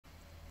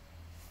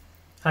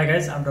Hi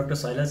guys, I'm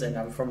Dr.shailazz and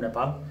I'm from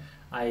Nepal.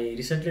 I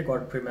recently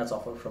got pre-match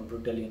offer from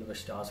Brookdale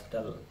University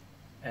Hospital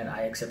and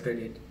I accepted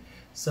it.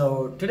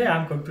 So today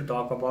I'm going to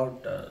talk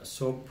about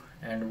soap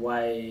and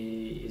why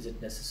is it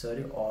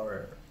necessary,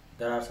 or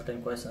there are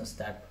certain questions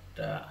that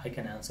I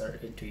can answer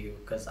it to you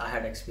because I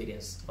had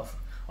experience of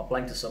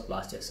applying to soap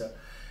last year. So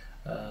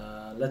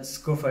let's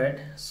go for it.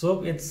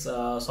 Soap, it's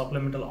a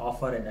supplemental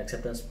offer and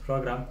acceptance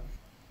program.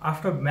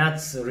 After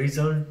maths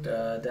result,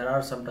 there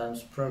are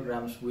sometimes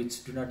programs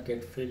which do not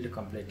get filled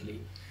completely,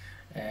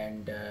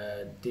 and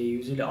they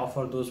usually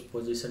offer those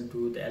positions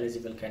to the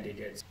eligible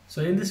candidates.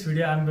 So in this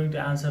video, I'm going to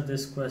answer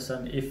this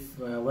question: if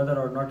whether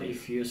or not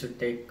if you should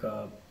take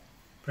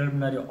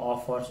preliminary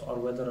offers, or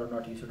whether or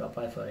not you should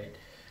apply for it.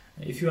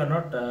 If you are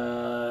not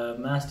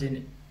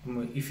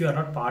if you are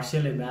not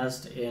partially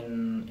matched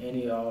in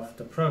any of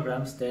the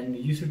programs, then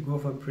you should go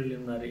for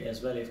preliminary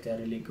as well if they are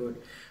really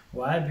good.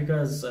 Why?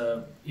 Because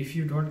if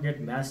you don't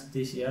get matched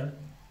this year,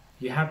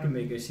 you have to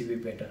make your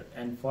CV better,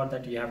 and for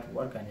that you have to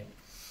work on it.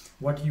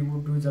 What you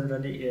would do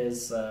generally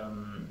is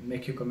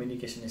make your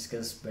communication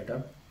skills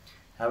better,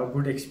 have a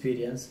good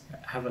experience,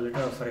 have a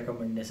letter of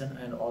recommendation,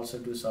 and also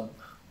do some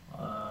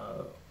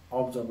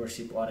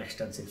observership or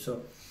extensive.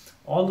 So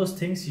all those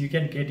things you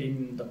can get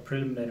in the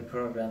preliminary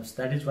programs.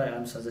 That is why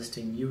I'm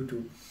suggesting you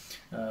to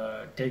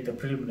take the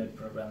preliminary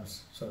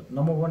programs. So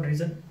number one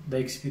reason, the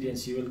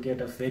experience. You will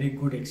get a very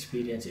good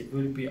experience. It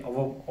will be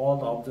above all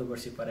the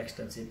observership or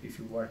extensive if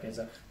you work as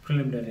a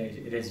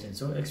preliminary resident.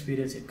 So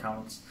experience, it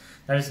counts.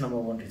 That is number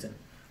one reason.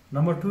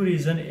 Number two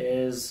reason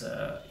is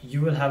you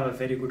will have a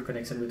very good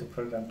connection with the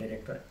program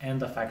director and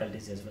the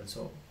faculties as well.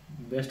 So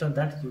based on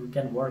that, you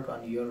can work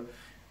on your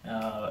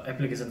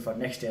application for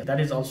next year. That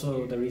is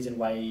also the reason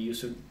why you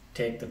should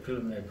take the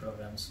preliminary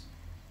programs.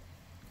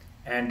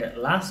 And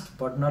last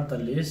but not the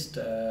least,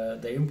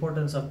 the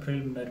importance of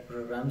preliminary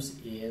programs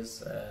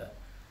is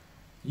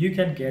you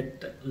can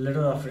get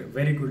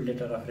very good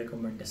letter of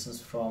recommendations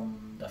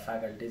from the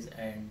faculties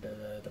and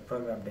the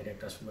program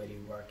directors where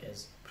you work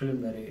as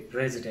preliminary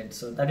resident.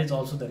 So that is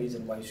also the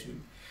reason why you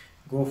should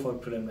go for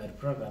preliminary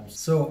programs.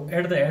 So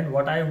at the end,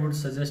 what I would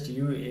suggest to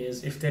you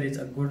is, if there is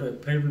a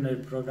good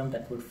preliminary program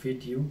that would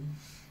fit you,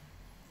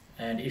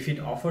 and if it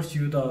offers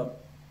you the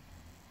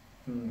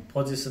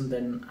position,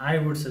 then I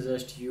would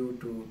suggest you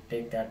to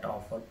take that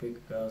offer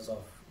because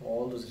of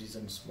all those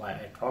reasons why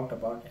I talked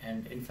about.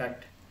 And in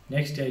fact,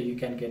 next year you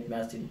can get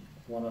matched in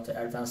one of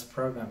the advanced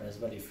program as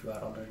well if you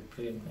are already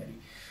preliminary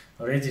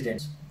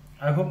residents.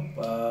 I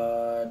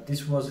hope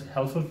this was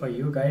helpful for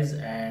you guys,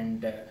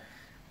 and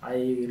I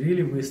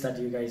really wish that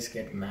you guys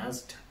get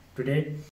matched today.